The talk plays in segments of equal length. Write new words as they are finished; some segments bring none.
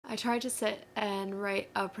I tried to sit and write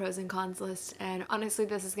a pros and cons list, and honestly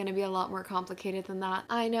this is going to be a lot more complicated than that.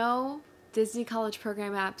 I know Disney College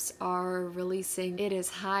Program apps are releasing. It is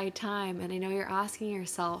high time, and I know you're asking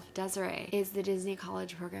yourself, Desiree, is the Disney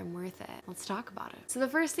College Program worth it? Let's talk about it. So the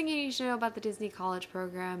first thing you need to know about the Disney College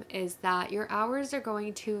Program is that your hours are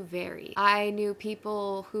going to vary. I knew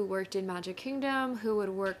people who worked in Magic Kingdom who would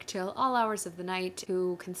work till all hours of the night,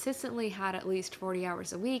 who consistently had at least 40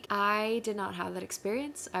 hours a week. I did not have that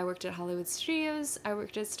experience. I worked at Hollywood Studios, I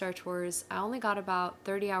worked at Star Tours. I only got about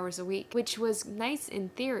 30 hours a week, which was nice in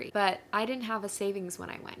theory, but I didn't have a savings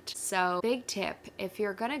when I went. So big tip, if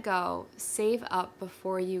you're gonna go, save up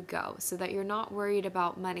before you go so that you're not worried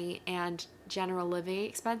about money and general living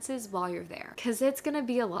expenses while you're there, because it's gonna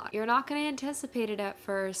be a lot. You're not gonna anticipate it at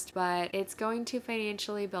first, but it's going to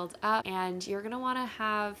financially build up, and you're gonna want to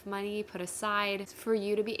have money put aside for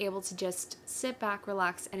you to be able to just sit back,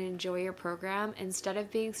 relax, and enjoy your program instead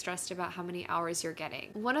of being stressed about how many hours you're getting.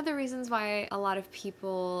 One of the reasons why a lot of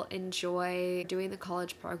people enjoy doing the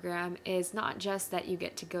college program is not just that you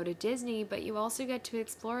get to go to Disney, but you also get to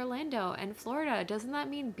explore Orlando and Florida. Doesn't that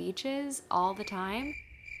mean beaches all the time?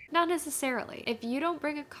 Not necessarily. If you don't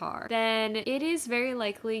bring a car, then it is very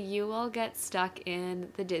likely you will get stuck in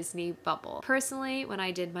the Disney bubble. Personally, when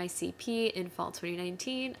I did my CP in fall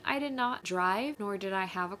 2019, I did not drive, nor did I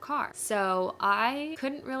have a car. So I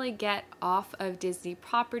couldn't really get off of Disney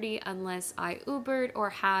property unless I Ubered or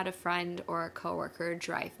had a friend or a coworker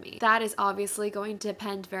drive me. That is obviously going to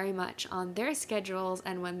depend very much on their schedules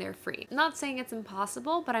and when they're free. I'm not saying it's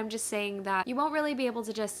impossible, but I'm just saying that you won't really be able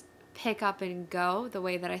to just pick up and go the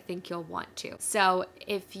way that I think you'll want to. So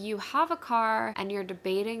if you have a car and you're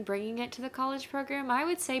debating bringing it to the college program, I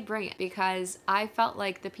would say bring it, because I felt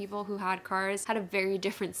like the people who had cars had a very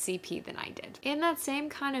different CP than I did. In that same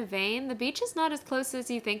kind of vein, the beach is not as close as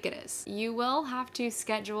you think it is. You will have to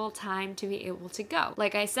schedule time to be able to go.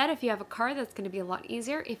 Like I said, if you have a car, that's going to be a lot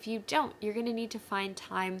easier. If you don't, you're going to need to find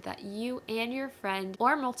time that you and your friend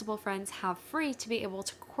or multiple friends have free to be able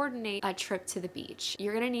to coordinate a trip to the beach.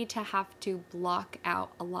 You're going to need to have to block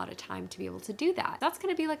out a lot of time to be able to do that. That's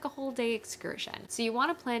going to be like a whole day excursion. So you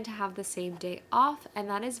want to plan to have the same day off, and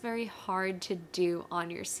that is very hard to do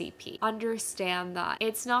on your CP. Understand that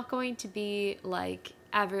it's not going to be like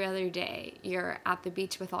every other day you're at the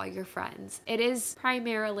beach with all your friends. It is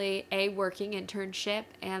primarily a working internship,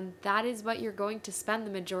 and that is what you're going to spend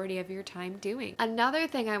the majority of your time doing. Another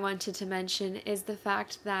thing I wanted to mention is the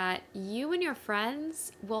fact that you and your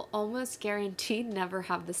friends will almost guaranteed never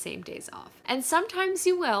have the same days off. And sometimes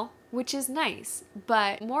you will, which is nice,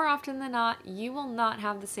 but more often than not, you will not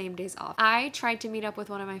have the same days off. I tried to meet up with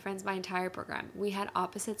one of my friends my entire program. We had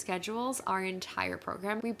opposite schedules our entire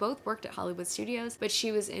program. We both worked at Hollywood Studios, but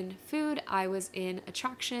she was in food, I was in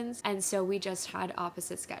attractions, and so we just had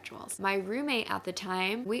opposite schedules. My roommate at the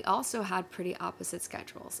time, we also had pretty opposite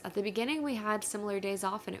schedules. At the beginning, we had similar days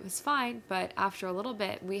off and it was fine, but after a little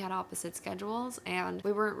bit, we had opposite schedules and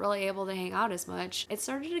we weren't really able to hang out as much. It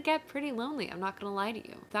started to get pretty lonely, I'm not gonna lie to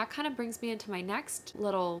you. That kind of brings me into my next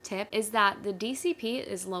little tip, is that the DCP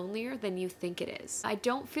is lonelier than you think it is. I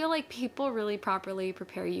don't feel like people really properly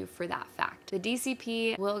prepare you for that fact. The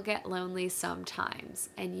DCP will get lonely sometimes,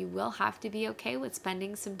 and you will have to be okay with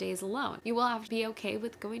spending some days alone. You will have to be okay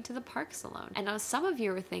with going to the parks alone. And now some of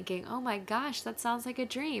you are thinking, oh my gosh, that sounds like a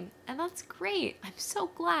dream. And that's great. I'm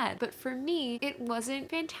so glad. But for me, it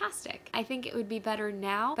wasn't fantastic. I think it would be better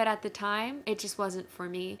now, but at the time, it just wasn't for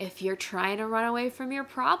me. If you're trying to run away from your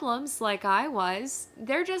problems like I was,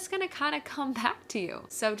 they're just gonna kind of come back to you.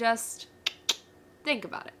 So just think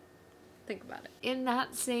about it. Think about it. In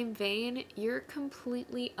that same vein, you're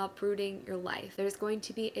completely uprooting your life. There's going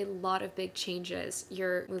to be a lot of big changes.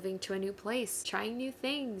 You're moving to a new place, trying new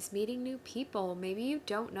things, meeting new people. Maybe you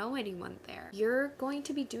don't know anyone there. You're going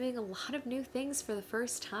to be doing a lot of new things for the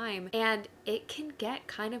first time, and it can get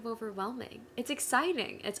kind of overwhelming. It's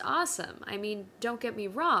exciting. It's awesome. I mean, don't get me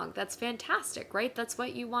wrong. That's fantastic, right? That's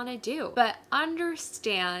what you want to do. But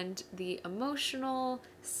understand the emotional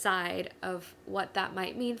side of what that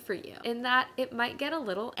might mean for you, in that it might get a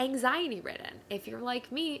little anxiety ridden. If you're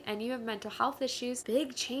like me and you have mental health issues,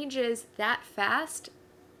 big changes that fast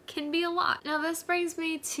can be a lot. Now this brings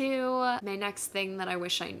me to my next thing that I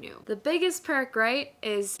wish I knew. The biggest perk, right,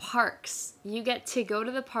 is parks. You get to go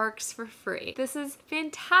to the parks for free. This is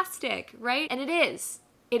fantastic, right? And it is.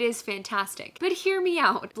 It is fantastic. But hear me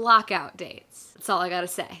out. Blockout dates. That's all I gotta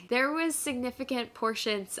say. There was significant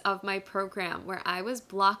portions of my program where I was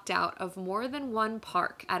blocked out of more than one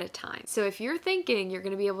park at a time. So if you're thinking you're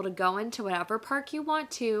gonna be able to go into whatever park you want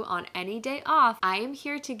to on any day off, I am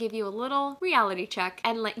here to give you a little reality check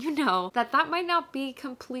and let you know that that might not be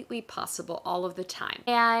completely possible all of the time.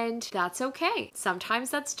 And that's okay. Sometimes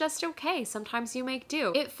that's just okay. Sometimes you make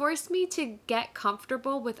do. It forced me to get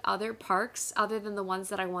comfortable with other parks other than the ones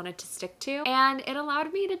that I wanted to stick to. And it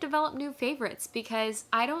allowed me to develop new favorites, because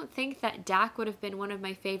I don't think that DAC would have been one of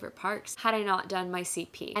my favorite parks had I not done my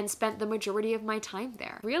CP and spent the majority of my time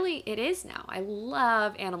there. Really, it is now. I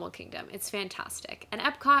love Animal Kingdom. It's fantastic. And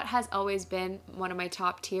Epcot has always been one of my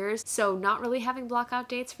top tiers, so not really having blockout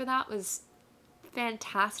dates for that was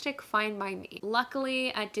fantastic, fine by me.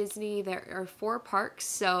 Luckily at Disney there are 4 parks,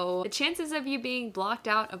 so the chances of you being blocked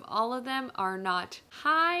out of all of them are not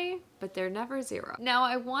high, but they're never 0. Now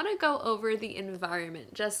I want to go over the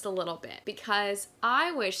environment just a little bit, because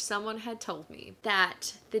I wish someone had told me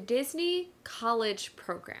that the Disney college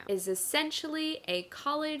program is essentially a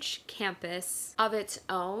college campus of its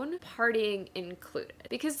own, partying included.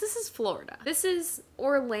 Because this is Florida. This is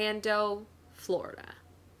Orlando, Florida.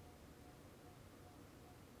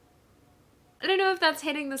 I don't know if that's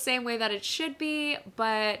hitting the same way that it should be,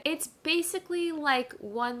 but it's basically like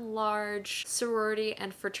one large sorority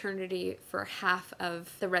and fraternity for half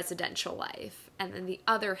of the residential life. And then the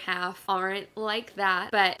other half aren't like that,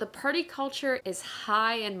 but the party culture is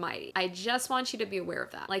high and mighty. I just want you to be aware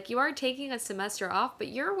of that. Like, you are taking a semester off, but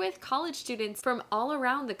you're with college students from all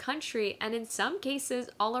around the country, and in some cases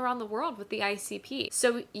all around the world with the ICP.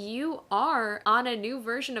 So you are on a new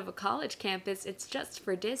version of a college campus. It's just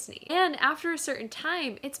for Disney. And after a certain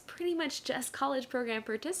time, it's pretty much just college program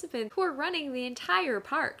participants who are running the entire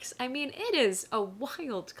parks. I mean, it is a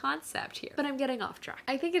wild concept here, but I'm getting off track.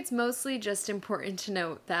 I think it's mostly just important to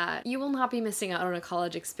note that you will not be missing out on a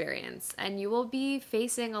college experience, and you will be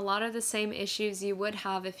facing a lot of the same issues you would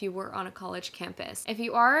have if you were on a college campus. If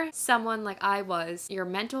you are someone like I was, your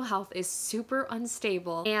mental health is super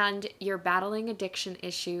unstable and you're battling addiction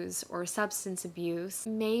issues or substance abuse,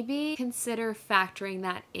 maybe consider factoring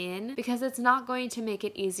that in, because it's not going to make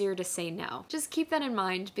it easier to say no. Just keep that in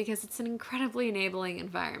mind, because it's an incredibly enabling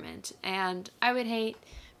environment, and I would hate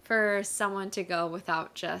for someone to go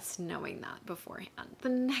without just knowing that beforehand. The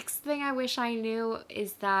next thing I wish I knew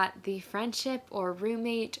is that the friendship or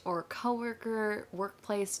roommate or coworker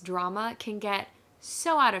workplace drama can get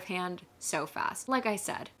so out of hand so fast. Like I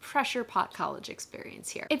said, pressure pot college experience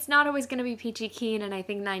here. It's not always going to be peachy keen, and I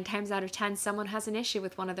think 9 times out of 10 someone has an issue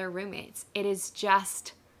with one of their roommates. It is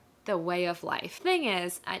just the way of life. Thing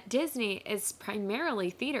is, at Disney, it's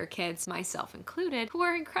primarily theater kids, myself included, who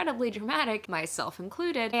are incredibly dramatic, myself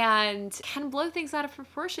included, and can blow things out of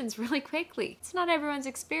proportions really quickly. It's not everyone's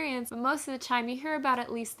experience, but most of the time you hear about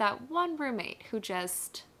at least that one roommate who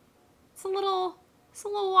just, it's a little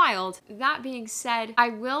wild. That being said, I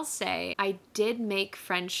will say I did make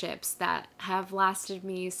friendships that have lasted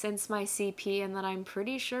me since my CP, and that I'm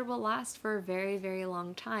pretty sure will last for a very, very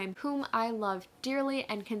long time, whom I love dearly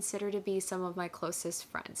and consider to be some of my closest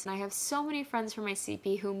friends. And I have so many friends from my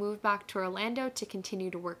CP who moved back to Orlando to continue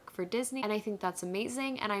to work for Disney, and I think that's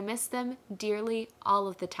amazing, and I miss them dearly all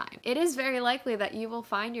of the time. It is very likely that you will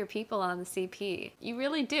find your people on the CP. You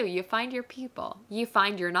really do. You find your people. You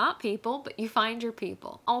find your not people, but you find your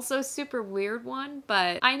people. Also, super weird one,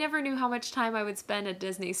 but I never knew how much time I would spend at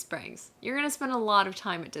Disney Springs. You're gonna spend a lot of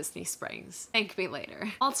time at Disney Springs. Thank me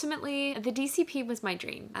later. Ultimately, the DCP was my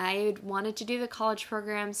dream. I had wanted to do the college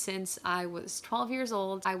program since I was 12 years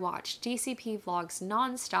old. I watched DCP vlogs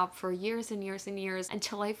nonstop for years and years and years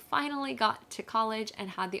until I finally got to college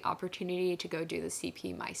and had the opportunity to go do the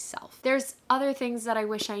CP myself. There's other things that I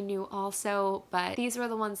wish I knew also, but these were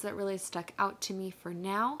the ones that really stuck out to me for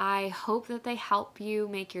now. I hope that they help you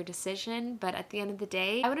make your decision, but at the end of the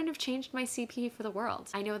day, I wouldn't have changed my CP for the world.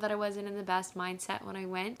 I know that I wasn't in the best mindset when I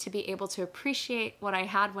went to be able to appreciate what I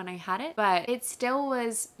had when I had it, but it still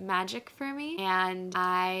was magic for me, and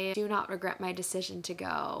I do not regret my decision to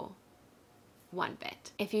go one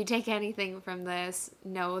bit. If you take anything from this,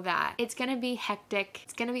 know that it's gonna be hectic,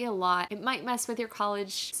 it's gonna be a lot, it might mess with your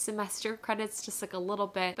college semester credits just like a little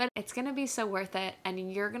bit, but it's gonna be so worth it,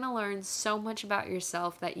 and you're gonna learn so much about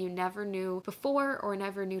yourself that you never knew before or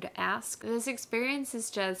never knew to ask. This experience is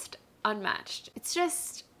just unmatched. It's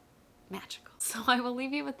just magical. So I will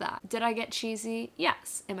leave you with that. Did I get cheesy?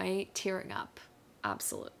 Yes. Am I tearing up?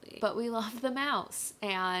 Absolutely. But we love the mouse,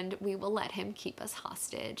 and we will let him keep us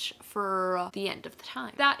hostage for the end of the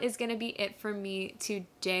time. That is gonna be it for me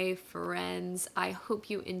today, friends. I hope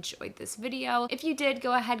you enjoyed this video. If you did,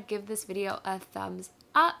 go ahead, give this video a thumbs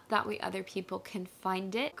up, that way other people can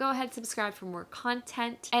find it. Go ahead, subscribe for more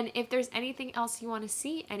content. And if there's anything else you want to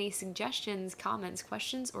see, any suggestions, comments,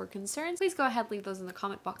 questions, or concerns, please go ahead, leave those in the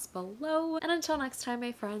comment box below. And until next time,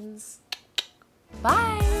 my friends,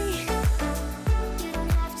 bye!